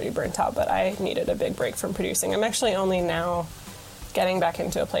were all pretty burnt out, but I needed a big break from producing. I'm actually only now getting back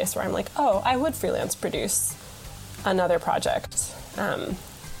into a place where I'm like, oh, I would freelance produce another project. And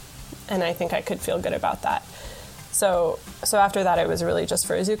I think I could feel good about that. So after that, it was really just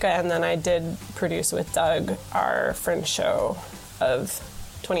for Azuka, and then I did produce with Doug our Fringe show of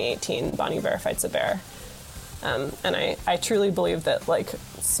 2018, Bon Iver Fights a Bear. And I truly believe that, like,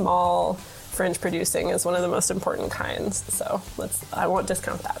 small Fringe producing is one of the most important kinds, so I won't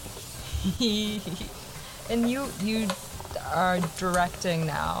discount that. And you are directing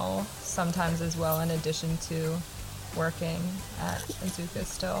now sometimes as well, in addition to working at Azuka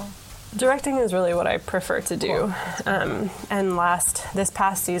still? Directing is really what I prefer to do. Cool. And this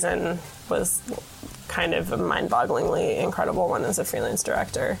past season was kind of a mind-bogglingly incredible one as a freelance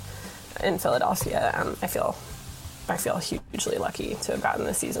director in Philadelphia. I feel hugely lucky to have gotten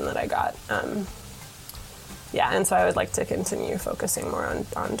the season that I got. And so I would like to continue focusing more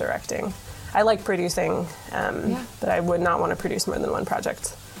on directing. I like producing, but I would not want to produce more than one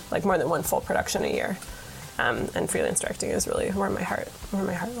project, like more than one full production a year. And freelance directing is really where my heart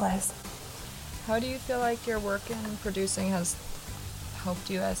lies. How do you feel like your work in producing has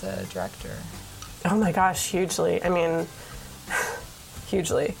helped you as a director? Oh my gosh, hugely. I mean,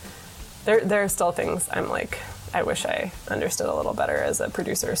 hugely. There are still things I'm like, I wish I understood a little better as a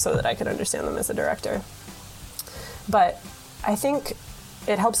producer so that I could understand them as a director. But I think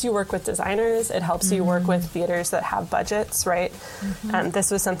it helps you work with designers. It helps you work with theaters that have budgets, right? Mm-hmm.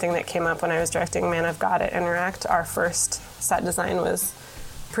 This was something that came up when I was directing Man of God at Interact. Our first set design was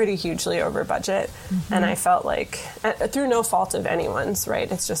pretty hugely over budget, and I felt like, through no fault of anyone's,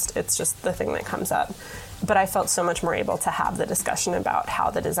 right? It's just the thing that comes up. But I felt so much more able to have the discussion about how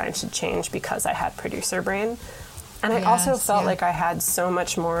the design should change because I had producer brain. And I also felt like I had so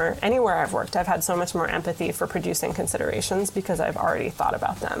much more, anywhere I've worked, I've had so much more empathy for producing considerations because I've already thought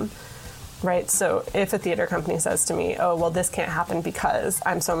about them, right? So if a theater company says to me, oh, well, this can't happen because,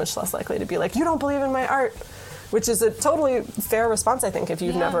 I'm so much less likely to be like, you don't believe in my art, which is a totally fair response, I think, if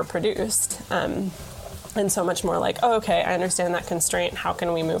you've never produced. And so much more like, oh, okay, I understand that constraint. How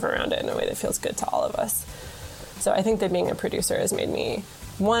can we move around it in a way that feels good to all of us? So I think that being a producer has made me,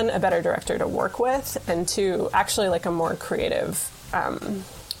 one, a better director to work with, and two, actually like a more creative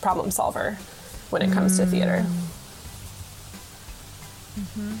problem solver when it comes to theater.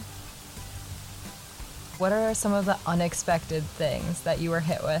 Mm-hmm. What are some of the unexpected things that you were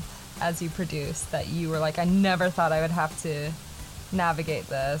hit with as you produce that you were like, I never thought I would have to navigate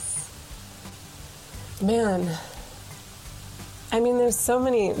this? Man, I mean, there's so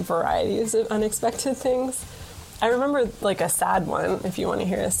many varieties of unexpected things. I remember, like, a sad one, if you want to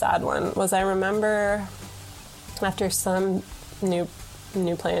hear a sad one, was I remember after some new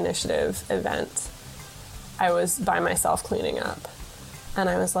play initiative event, I was by myself cleaning up, and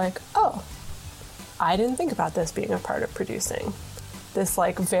I was like, oh, I didn't think about this being a part of producing. This,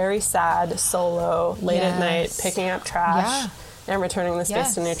 like, very sad solo, late at night, picking up trash and returning the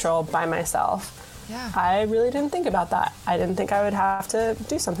space to neutral by myself. Yeah. I really didn't think about that. I didn't think I would have to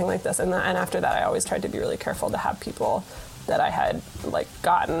do something like this. And after that, I always tried to be really careful to have people that I had, like,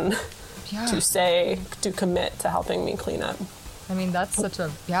 gotten to commit to helping me clean up. I mean, that's such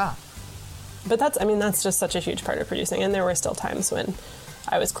a, But that's just such a huge part of producing. And there were still times when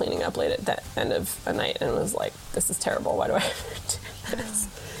I was cleaning up late at the end of a night and was like, this is terrible. Why do I ever do this?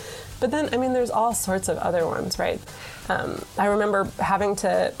 But then, I mean, there's all sorts of other ones, right? I remember having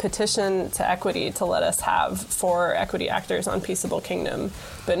to petition to Equity to let us have 4 equity actors on Peaceable Kingdom,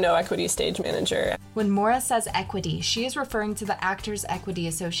 but no equity stage manager. When Maura says equity, she is referring to the Actors Equity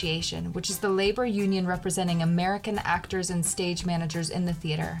Association, which is the labor union representing American actors and stage managers in the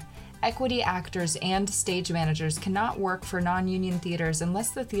theater. Equity actors and stage managers cannot work for non-union theaters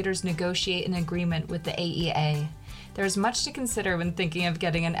unless the theaters negotiate an agreement with the AEA. There's much to consider when thinking of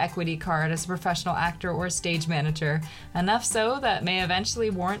getting an equity card as a professional actor or stage manager, enough so that may eventually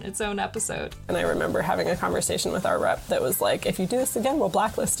warrant its own episode. And I remember having a conversation with our rep that was like, if you do this again, we'll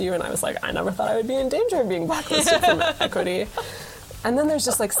blacklist you. And I was like, I never thought I would be in danger of being blacklisted from equity. And then there's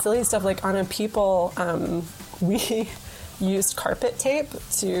just like silly stuff like on a People, we used carpet tape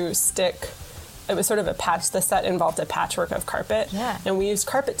to stick. It was sort of a patch. The set involved a patchwork of carpet. Yeah. And we used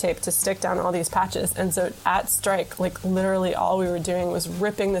carpet tape to stick down all these patches. And so at strike, like literally all we were doing was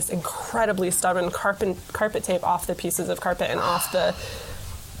ripping this incredibly stubborn carpet tape off the pieces of carpet and off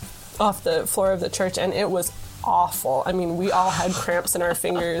the floor of the church. And it was awful. I mean, we all had cramps in our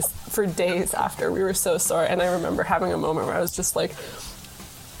fingers for days after. We were so sore. And I remember having a moment where I was just like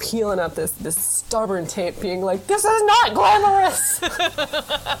peeling up this stubborn tape being like, this is not glamorous.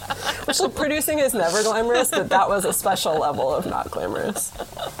 Which like producing is never glamorous, but that was a special level of not glamorous.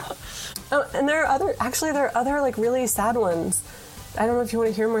 Oh, and there are other like really sad ones. I don't know if you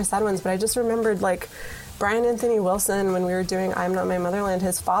want to hear more sad ones, but I just remembered like Brian Anthony Wilson, when we were doing I'm Not My Motherland,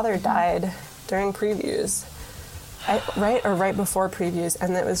 his father died during previews. Right before previews,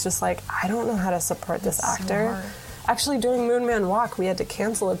 and it was just like, I don't know how to support this actor. So Actually, during Moon Man Walk, we had to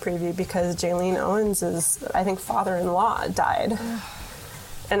cancel a preview because Jaylene Owens' I think father-in-law died.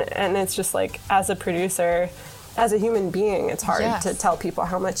 And it's just like, as a producer, as a human being, it's hard to tell people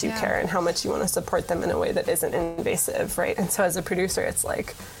how much you care and how much you want to support them in a way that isn't invasive, right? And so as a producer, it's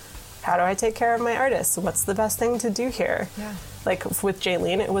like, how do I take care of my artists? What's the best thing to do here? Yeah. Like with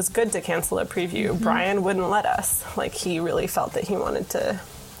Jaylene, it was good to cancel a preview. Mm-hmm. Brian wouldn't let us. Like he really felt like he wanted to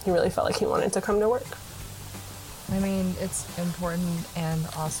come to work. I mean, it's important and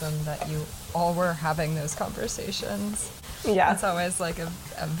awesome that you all were having those conversations. Yeah. It's always like a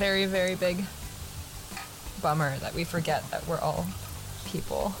very, very big bummer that we forget that we're all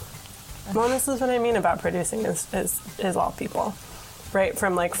people. Well, this is what I mean about producing is all people, right?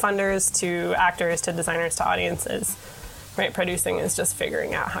 From like funders to actors to designers to audiences, right? Producing is just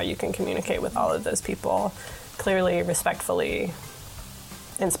figuring out how you can communicate with all of those people clearly, respectfully,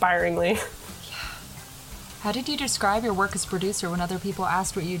 inspiringly. How did you describe your work as producer when other people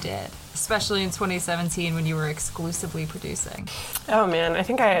asked what you did, especially in 2017 when you were exclusively producing? Oh man, I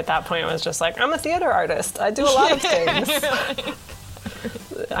think I at that point was just like, I'm a theater artist. I do a lot of things.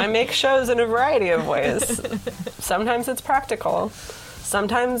 I make shows in a variety of ways. Sometimes it's practical.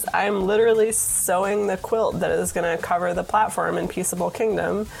 Sometimes I'm literally sewing the quilt that is going to cover the platform in Peaceable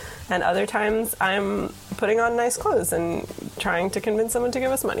Kingdom. And other times I'm putting on nice clothes and trying to convince someone to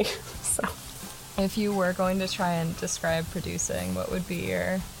give us money. So. If you were going to try and describe producing, what would be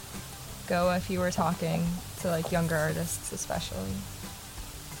your go if you were talking to like younger artists especially?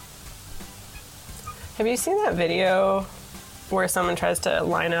 Have you seen that video where someone tries to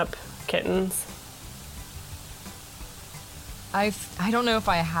line up kittens? I don't know if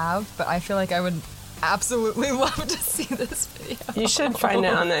I have, but I feel like I would absolutely love to see this video. You should find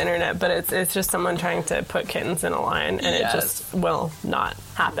it on the internet, but it's just someone trying to put kittens in a line, and it just will not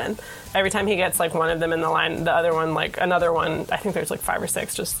happen. Every time he gets like one of them in the line, the other one, like another one, I think there's like 5 or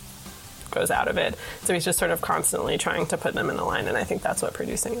 6, just goes out of it. So he's just sort of constantly trying to put them in a line, and I think that's what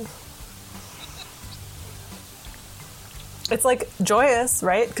producing is. It's like joyous,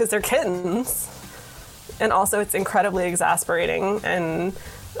 right? Because they're kittens. And also it's incredibly exasperating and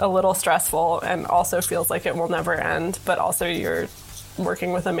a little stressful and also feels like it will never end, but also you're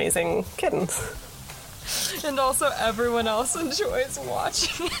working with amazing kittens. And also everyone else enjoys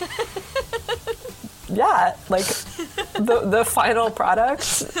watching it. Yeah, like the final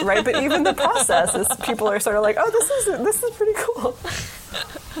product, right? But even the process is people are sort of like, oh, this is pretty cool.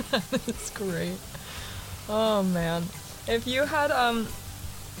 That's great. Oh man. If you had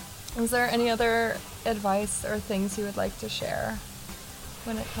is there any other advice or things you would like to share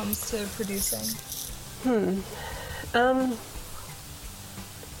when it comes to producing?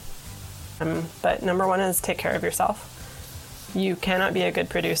 But number one is take care of yourself. You cannot be a good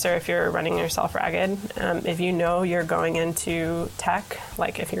producer if you're running yourself ragged. If you know you're going into tech,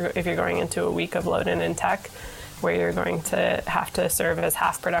 like if you're going into a week of load-in in tech, where you're going to have to serve as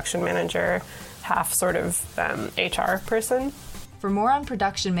half production manager, half sort of HR person, For more on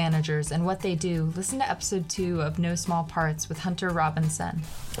production managers and what they do, listen to episode 2 of No Small Parts with Hunter Robinson.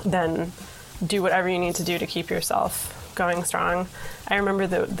 Then do whatever you need to do to keep yourself going strong. I remember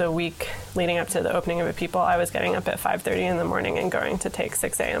the week leading up to the opening of a People, I was getting up at 5:30 in the morning and going to take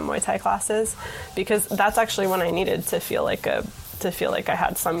 6 a.m. Muay Thai classes, because that's actually when I needed to feel like I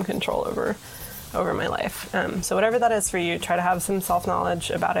had some control over my life. So whatever that is for you, try to have some self-knowledge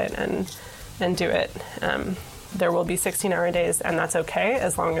about it and do it. There will be 16-hour days, and that's okay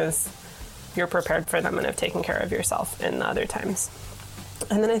as long as you're prepared for them and have taken care of yourself in the other times.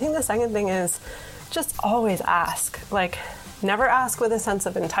 And then I think the second thing is just always ask. Like, never ask with a sense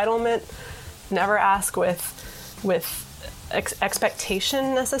of entitlement, never ask with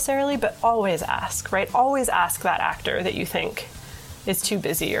expectation necessarily, but always ask, right? Always ask that actor that you think is too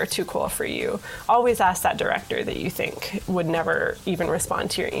busy or too cool for you. Always ask that director that you think would never even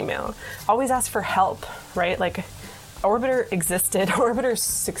respond to your email. Always ask for help, right? Like, Orbiter existed, Orbiter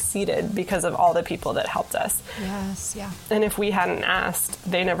succeeded because of all the people that helped us. Yes, yeah. And if we hadn't asked,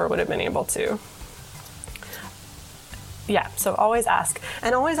 they never would have been able to. Yeah, so always ask.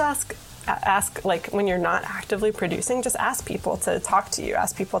 And always ask like when you're not actively producing, just ask people to talk to you,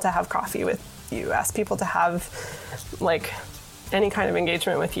 ask people to have coffee with you, ask people to have like any kind of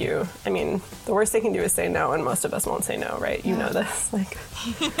engagement with you. I mean, the worst they can do is say no, and most of us won't say no, right? You know this. Like,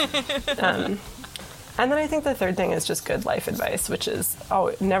 and then I think the third thing is just good life advice, which is,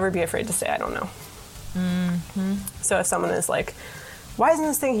 never be afraid to say, I don't know. Mm-hmm. So if someone is like, why isn't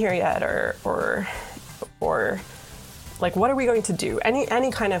this thing here yet? Or like, what are we going to do?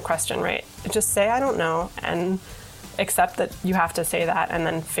 Any kind of question, right? Just say, I don't know, and accept that you have to say that, and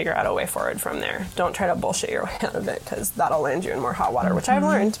then figure out a way forward from there. Don't try to bullshit your way out of it, because that'll land you in more hot water, which I've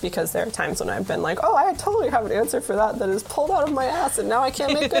learned, because there are times when I've been like, I totally have an answer for that is pulled out of my ass, and now I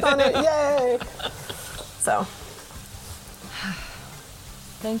can't make good on it. Yay! So.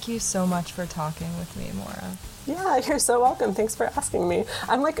 Thank you so much for talking with me, Maura. Yeah, you're so welcome. Thanks for asking me.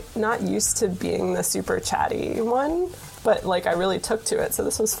 I'm like not used to being the super chatty one, but like I really took to it, so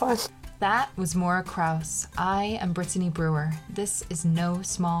this was fun. That was Maura Krause. I am Brittany Brewer. This is No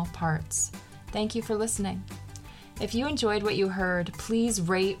Small Parts. Thank you for listening. If you enjoyed what you heard, please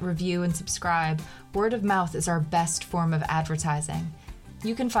rate, review, and subscribe. Word of mouth is our best form of advertising.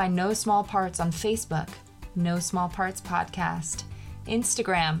 You can find No Small Parts on Facebook, No Small Parts Podcast,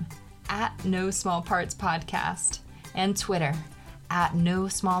 Instagram, @No Small Parts Podcast, and Twitter, @No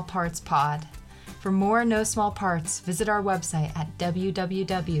Small Parts Pod. For more No Small Parts, visit our website at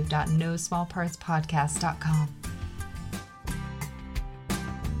www.nosmallpartspodcast.com.